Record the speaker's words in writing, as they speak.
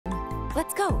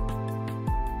Let's go.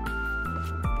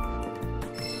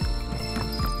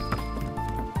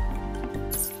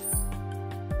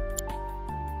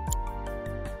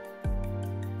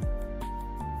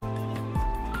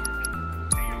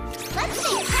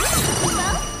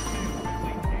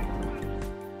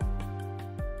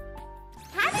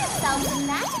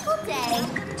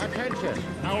 Attention!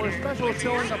 Our special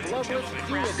showing of Loveless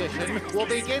Free Edition will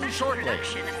begin shortly.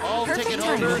 All ticket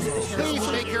holders, please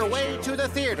make your way to the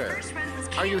theater.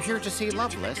 Are you here to see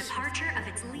Loveless? Departure of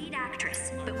its lead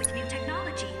actress, but with new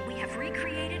technology, we have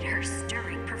recreated her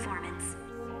stirring performance.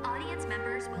 Audience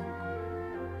members will...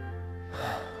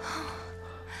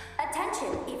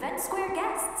 Attention, Event Square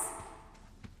guests.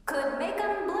 Could make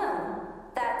 'em bloom.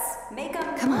 That's make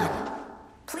 'em Come on.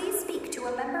 Please speak to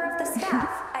a member of the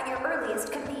staff at your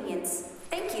earliest convenience.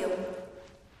 Thank you.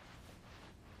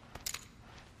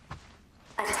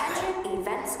 Attention,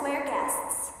 Event Square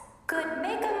guests. Could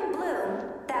make 'em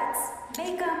bloom. That's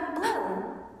make 'em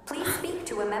bloom. Please speak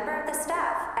to a member of the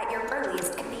staff at your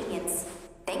earliest convenience.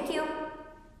 Thank you.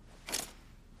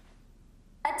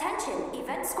 Attention,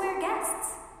 Event Square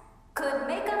guests. Could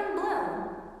make 'em bloom.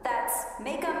 That's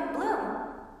make 'em bloom.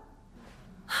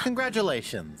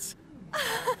 Congratulations.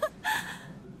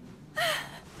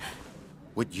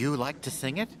 Would you like to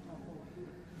sing it?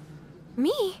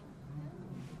 Me?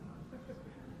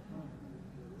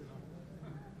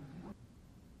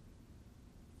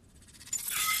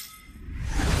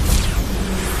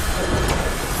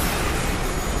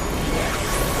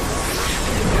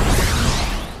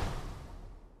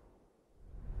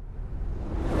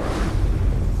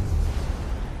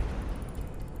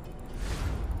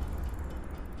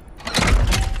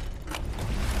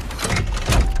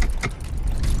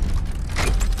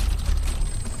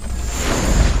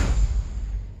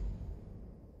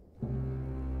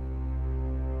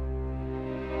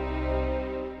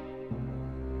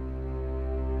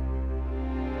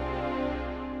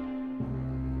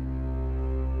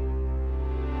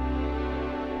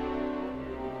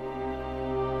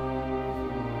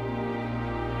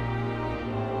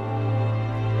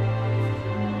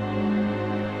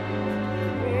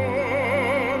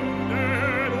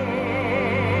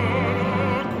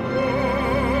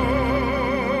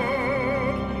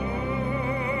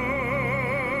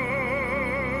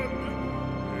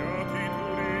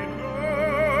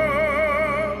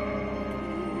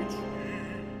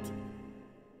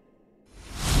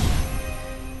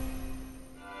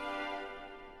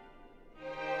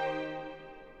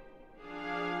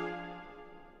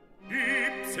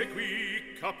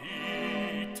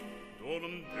 capit,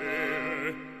 donum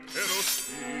Dei,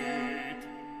 erosit,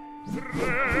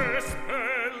 res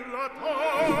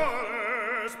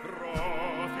pellatores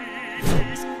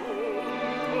profitis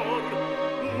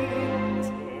contor, uns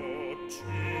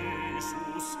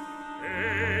occisus,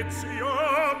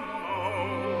 etiam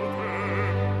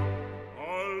autem,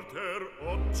 alter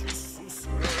occisus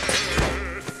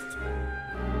est,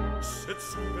 sed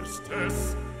super stes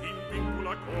in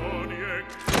vincula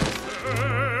coniectus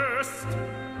est.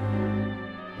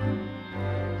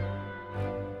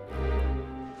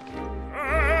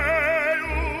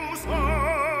 Eius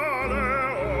ale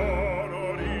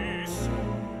honoris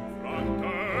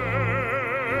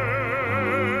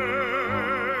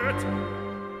flancet,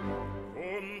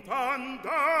 cum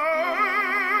tandente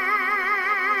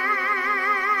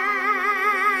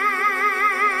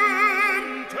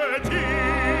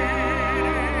dinit,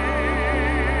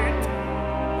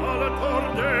 alator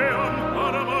Deam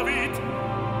paramavit,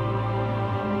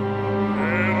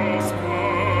 eros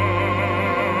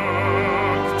factus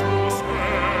est.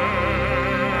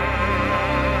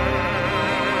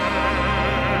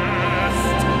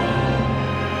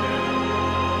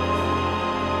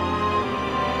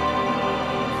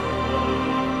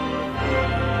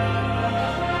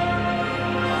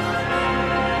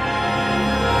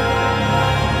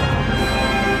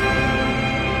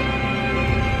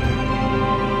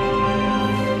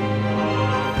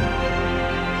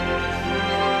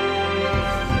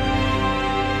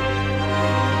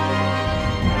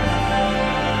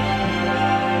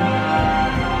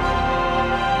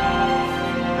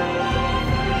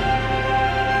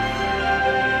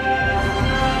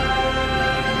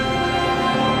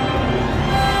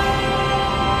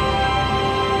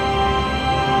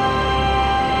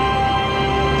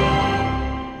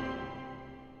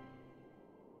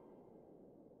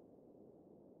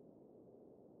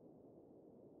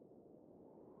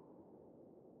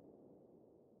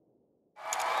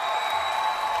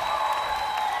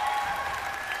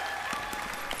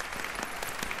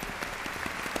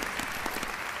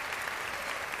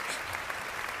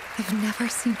 I've never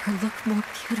seen her look more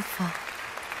beautiful.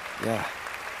 Yeah,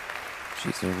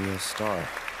 she's a real star.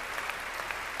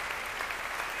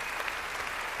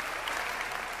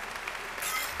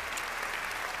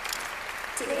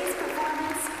 Today's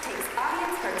performance takes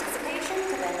audience participation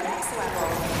to the next level.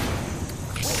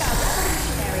 With our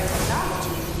revolutionary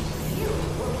technology, you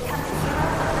will become the hero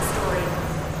of the story.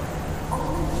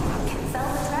 Only you can fell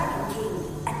the Dragon King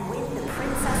and win the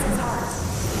princess's heart.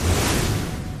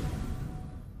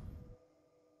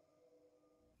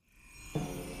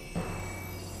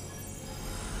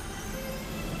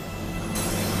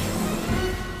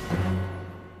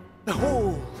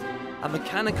 Behold, a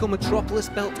mechanical metropolis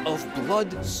built of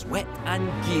blood, sweat, and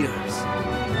gears.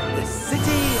 The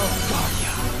city of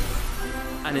Gardia.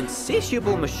 An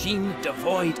insatiable machine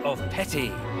devoid of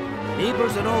pity.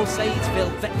 Neighbours on all sides fell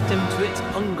victim to its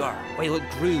hunger, while it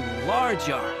grew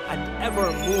larger and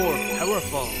ever more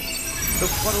powerful. The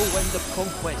whirlwind of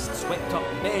conquest swept up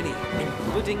many,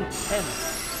 including him.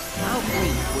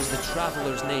 Alfred was the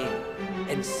traveller's name.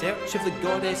 In search of the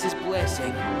goddess's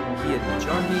blessing, he had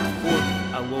journeyed forth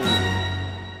alone.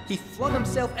 He flung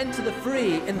himself into the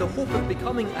fray in the hope of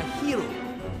becoming a hero,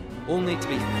 only to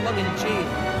be flung in jail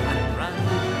and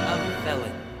branded a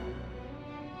villain.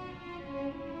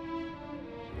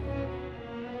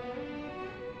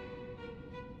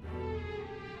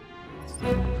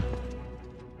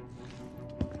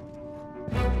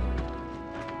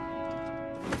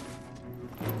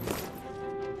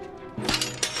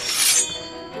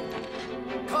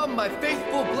 Come, my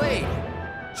faithful blade!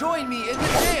 Join me in the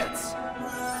dance!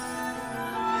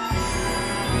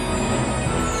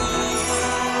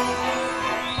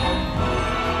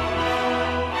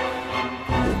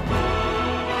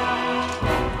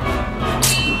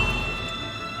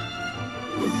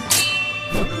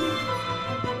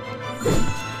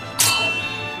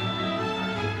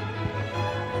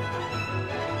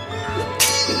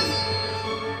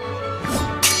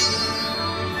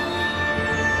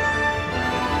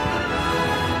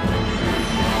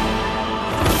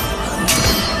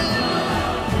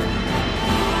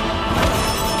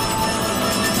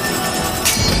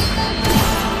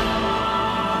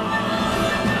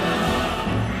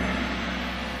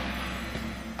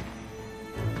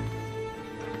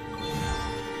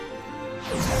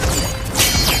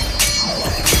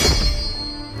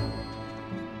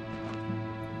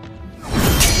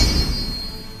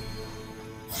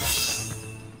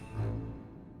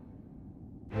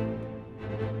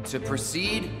 To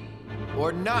proceed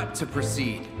or not to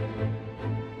proceed?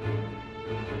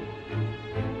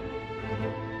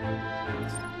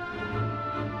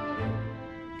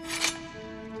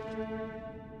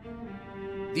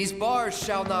 These bars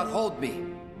shall not hold me.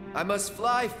 I must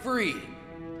fly free.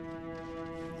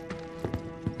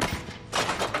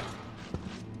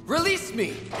 Release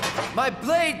me! My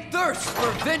blade thirsts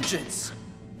for vengeance!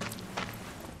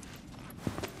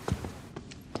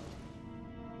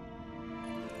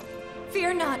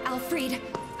 Fear not, Alfred.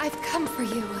 I've come for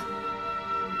you.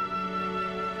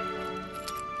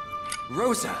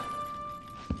 Rosa,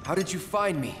 how did you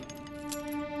find me?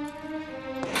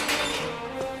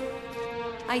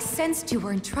 I sensed you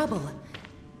were in trouble.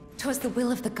 'Twas the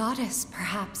will of the goddess,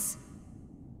 perhaps.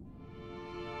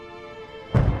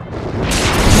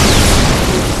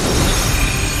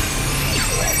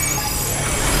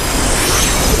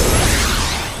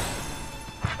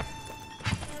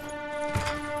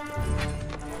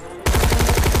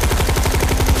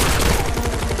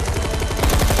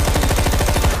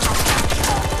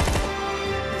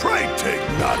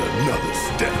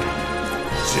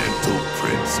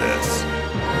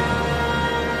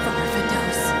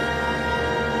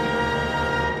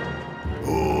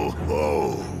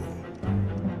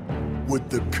 Would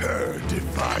the cur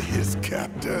defy his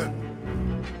captor?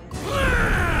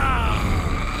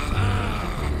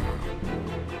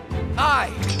 I,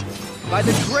 by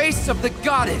the grace of the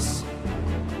goddess,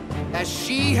 as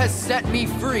she has set me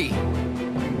free,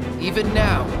 even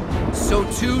now, so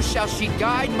too shall she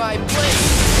guide my blade.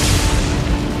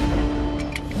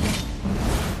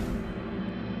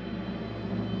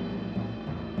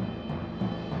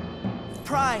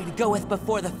 Pride goeth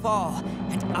before the fall,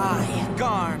 and I,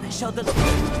 Garm, shall deliver.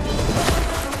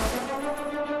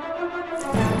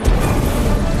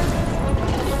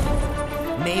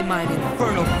 May mine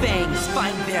infernal fangs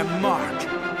find their mark,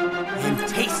 and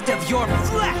taste of your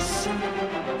flesh!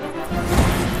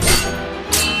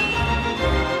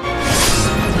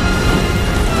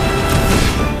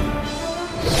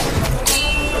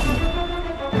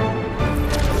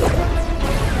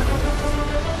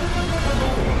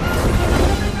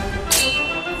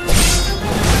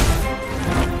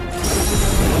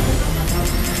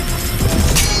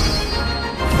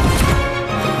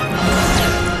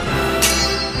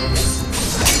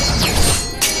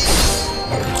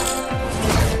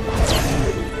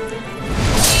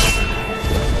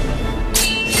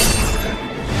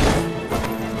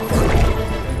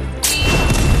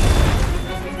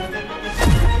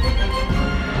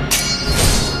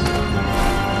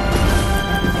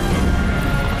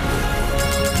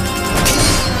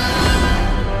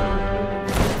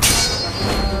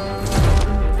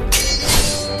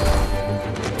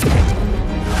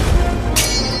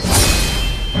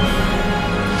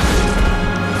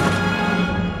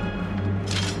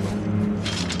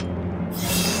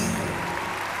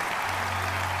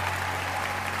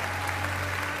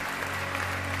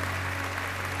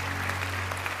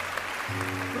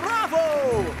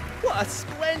 Bravo! What a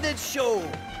splendid show!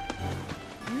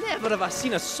 Never have I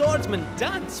seen a swordsman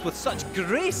dance with such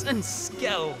grace and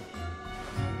skill.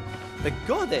 The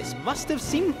goddess must have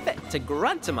seen fit to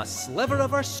grant him a sliver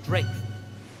of her strength.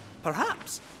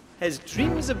 Perhaps his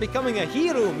dreams of becoming a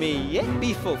hero may yet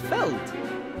be fulfilled.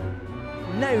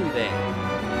 Now then,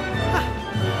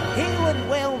 hail and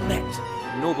well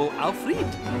met, noble Alfred.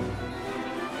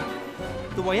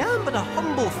 Though I am but a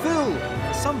humble fool,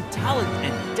 some talent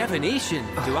in divination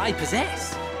do I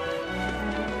possess.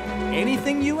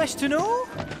 Anything you wish to know,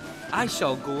 I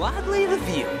shall gladly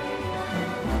reveal.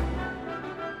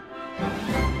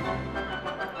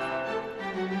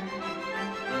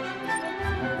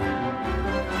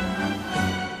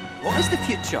 What is the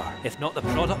future, if not the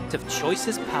product of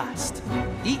choices past?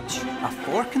 Each a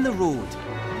fork in the road.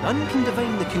 None can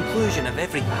divine the conclusion of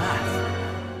every path.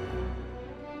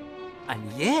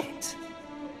 And yet,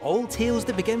 all tales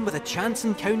that begin with a chance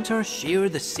encounter share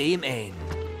the same end.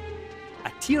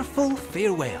 A tearful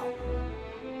farewell.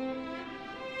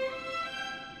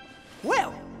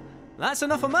 Well, that's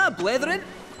enough of my blethering.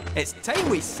 It's time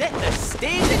we set the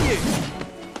stage anew.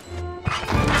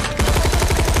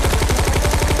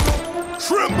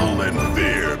 Tremble in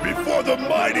fear before the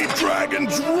mighty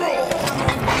dragon's roar!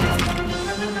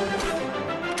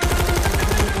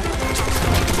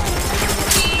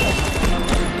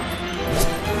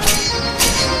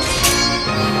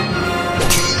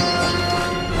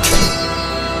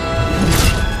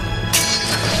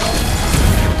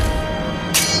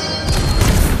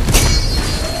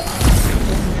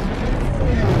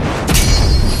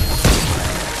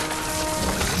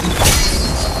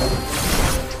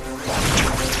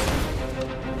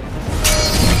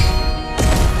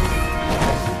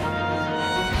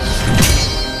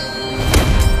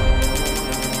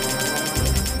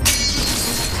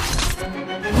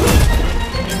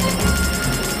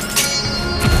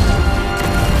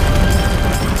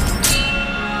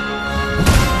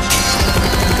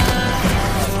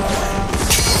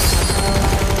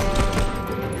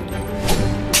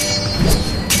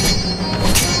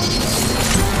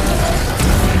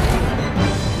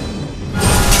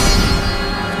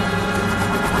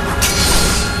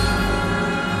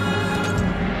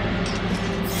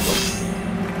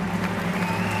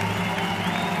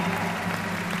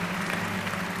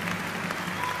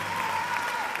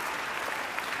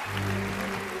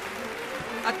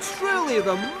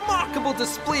 Remarkable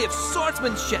display of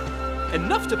swordsmanship,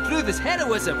 enough to prove his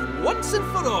heroism once and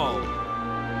for all.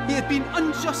 He had been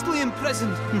unjustly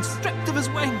imprisoned and stripped of his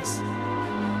wings.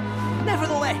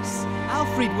 Nevertheless,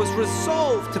 Alfred was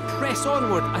resolved to press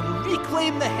onward and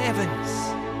reclaim the heavens.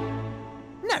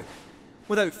 Now,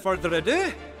 without further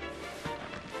ado,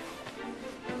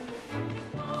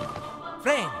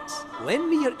 friends, lend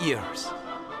me your ears.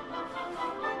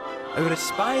 Our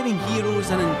aspiring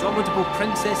heroes and indomitable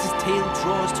princess's tale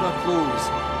draws to a close.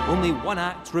 Only one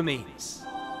act remains.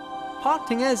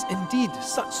 Parting is, indeed,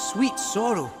 such sweet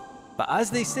sorrow. But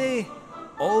as they say,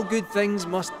 all good things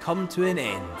must come to an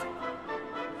end.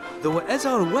 Though it is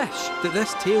our wish that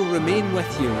this tale remain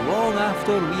with you long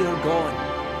after we are gone.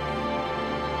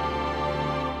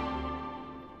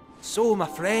 So, my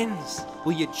friends,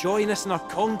 will you join us in our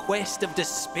conquest of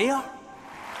despair?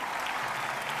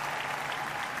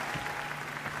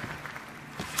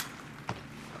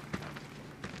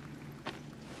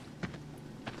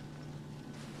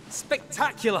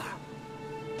 Spectacular!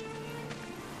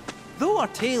 Though our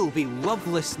tale be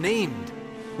Loveless named,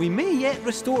 we may yet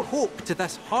restore hope to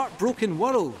this heartbroken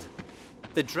world.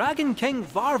 The Dragon King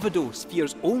Varvados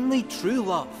fears only true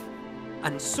love,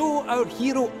 and so our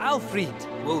hero Alfred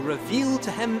will reveal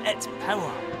to him its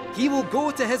power. He will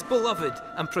go to his beloved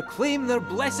and proclaim their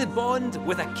blessed bond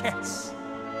with a kiss.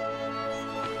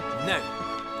 Now,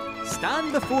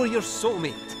 stand before your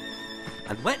soulmate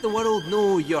and let the world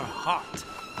know your heart.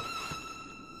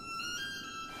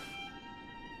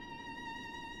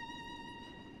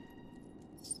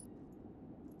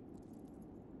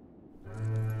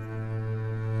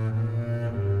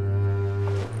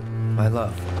 My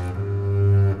love.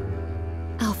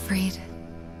 Alfred.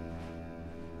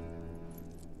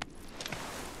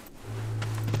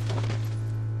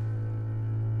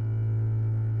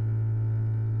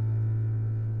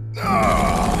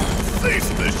 Cease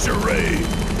this charade!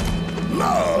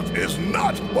 Love is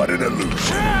not but an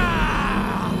illusion!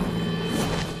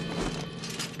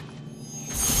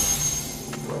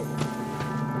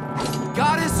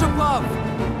 Goddess above,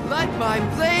 let my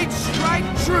blade strike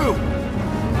true!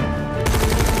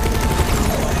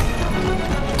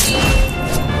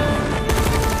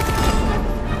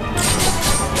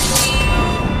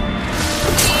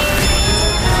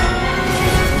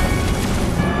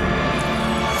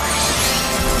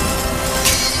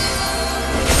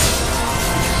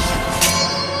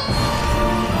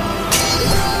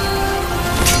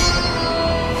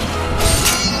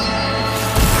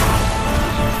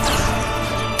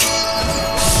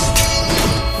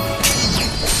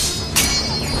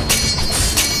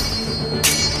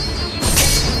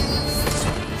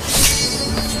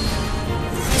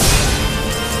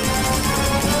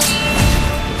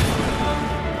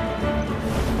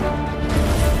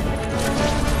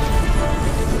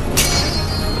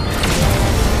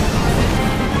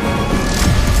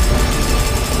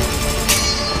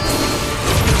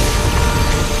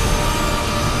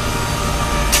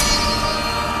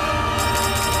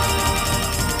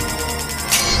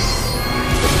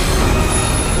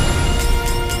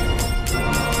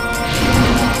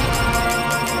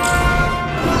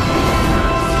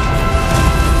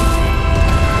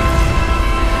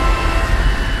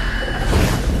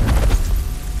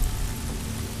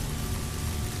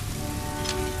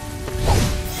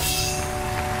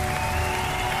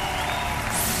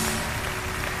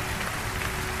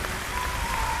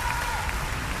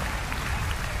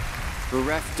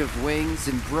 bereft of wings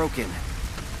and broken,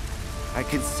 I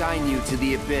consign you to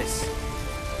the abyss.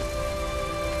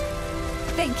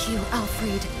 Thank you,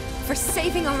 Alfred, for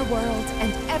saving our world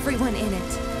and everyone in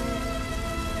it.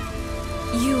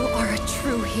 You are a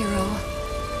true hero.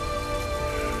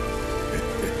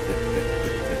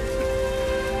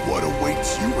 What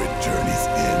awaits you at Journey's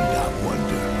End, I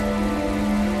wonder?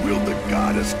 Will the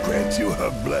goddess grant you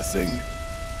her blessing?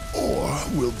 Or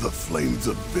will the flames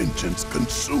of vengeance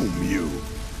consume you?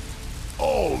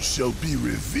 All shall be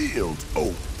revealed,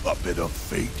 O puppet of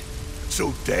fate.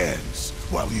 So dance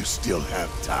while you still have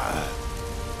time.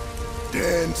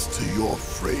 Dance till your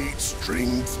frayed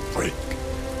strings break,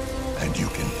 and you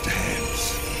can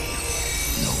dance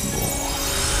no more.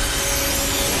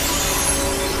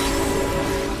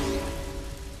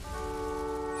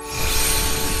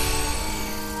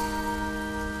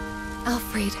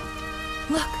 Alfred,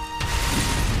 look.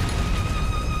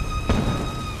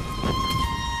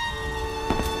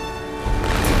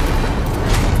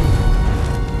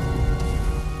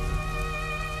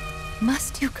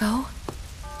 Must you go?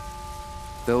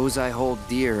 Those I hold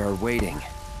dear are waiting.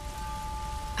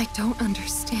 I don't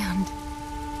understand.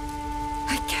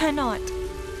 I cannot.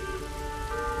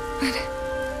 But...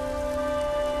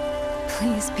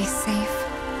 please be safe.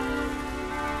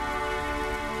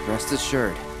 Rest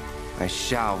assured, I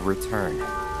shall return.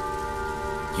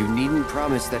 You needn't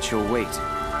promise that you'll wait,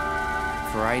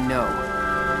 for I know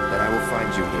that I will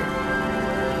find you here.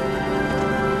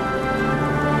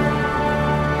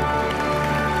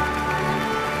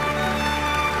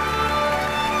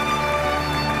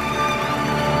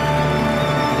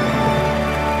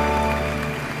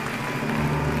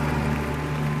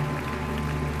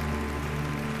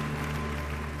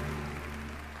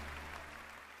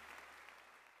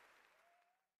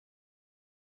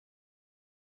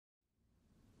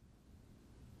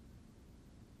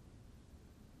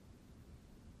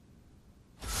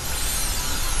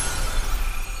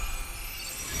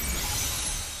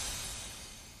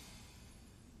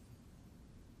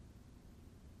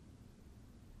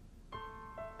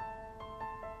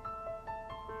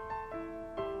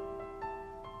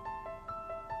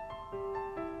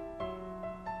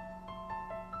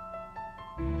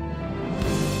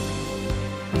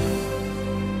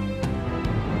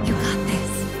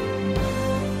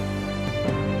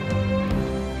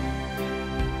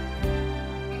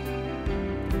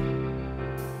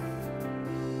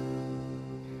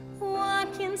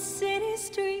 City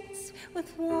streets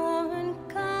with worn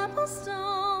cobblestones,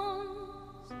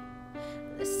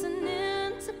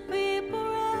 listening to people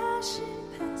rushing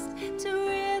past to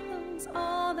rhythms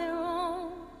all their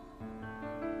own.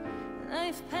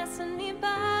 Life passing me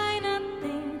by, not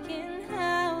thinking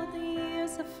how the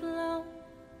years have flown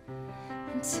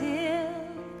until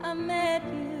I met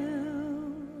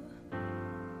you.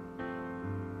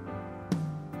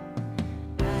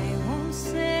 I won't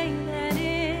say that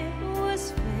it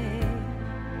was fair.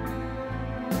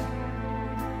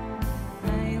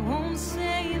 I won't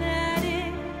say that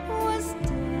it was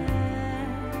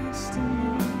destiny.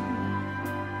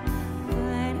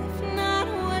 But if not,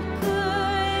 what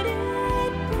could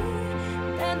it be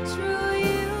that drew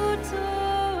you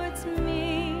towards me?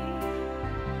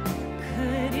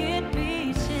 Could it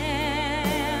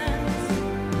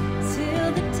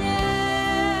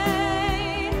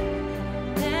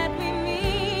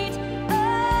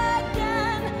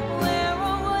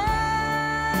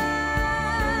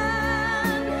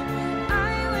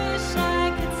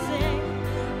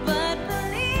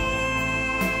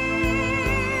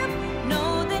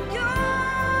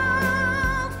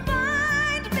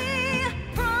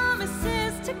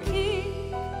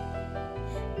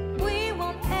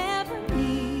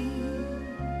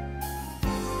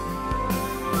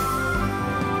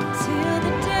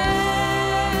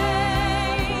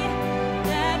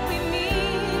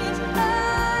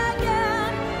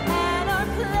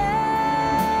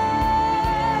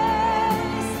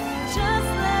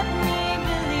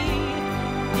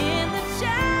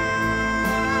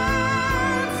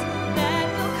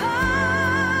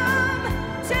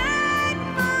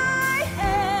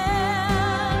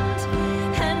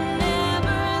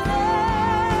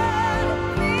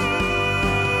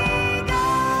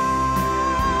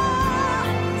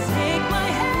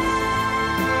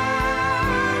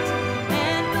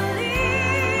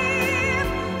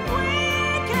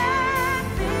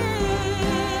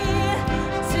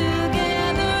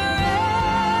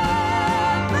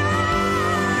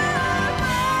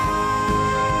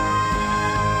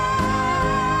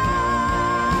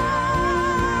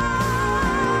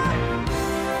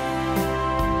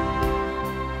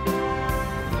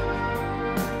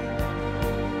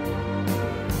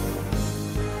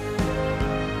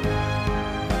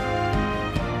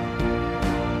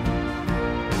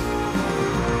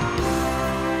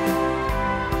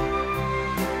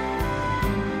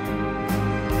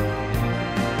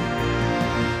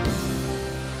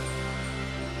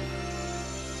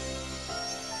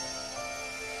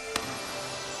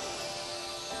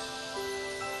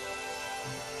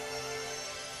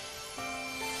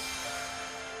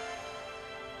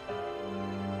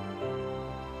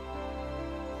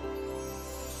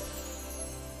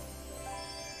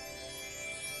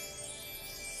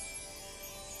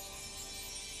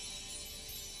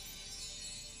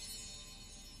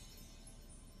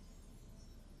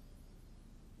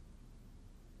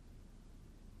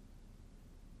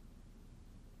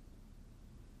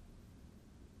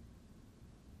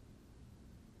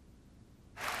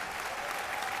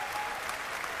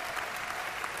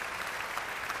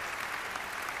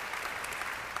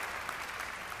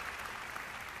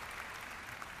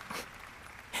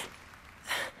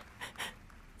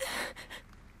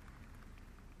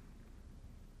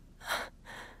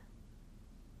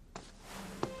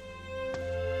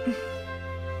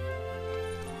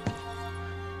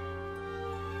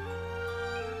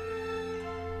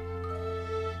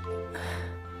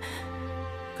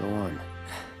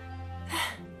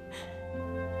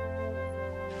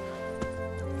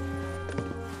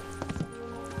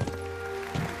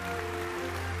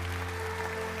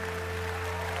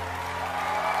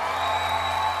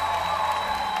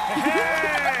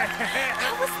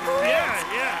That was great!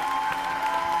 Yeah.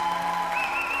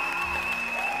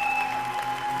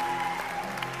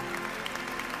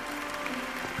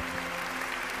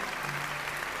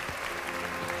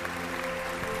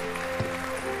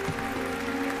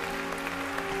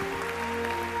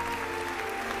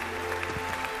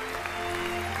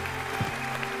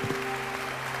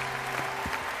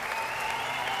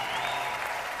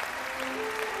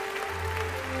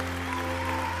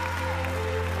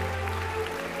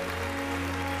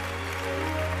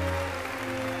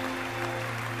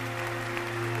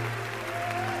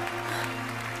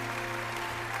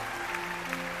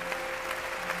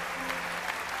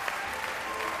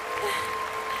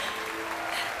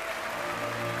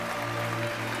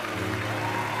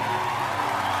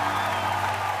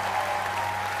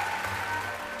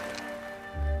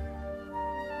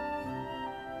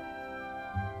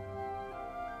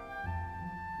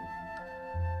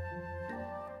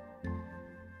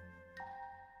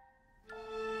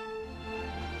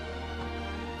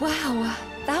 Wow,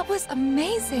 that was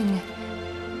amazing!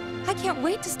 I can't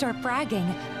wait to start bragging.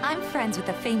 I'm friends with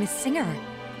a famous singer.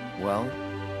 Well,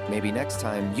 maybe next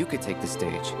time you could take the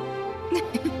stage.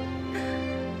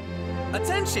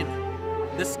 Attention!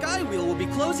 The Sky Wheel will be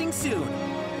closing soon.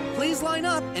 Please line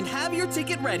up and have your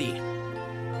ticket ready.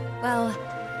 Well,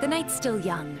 the night's still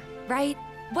young, right?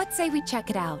 What say we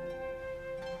check it out?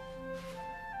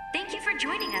 Thank you for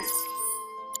joining us.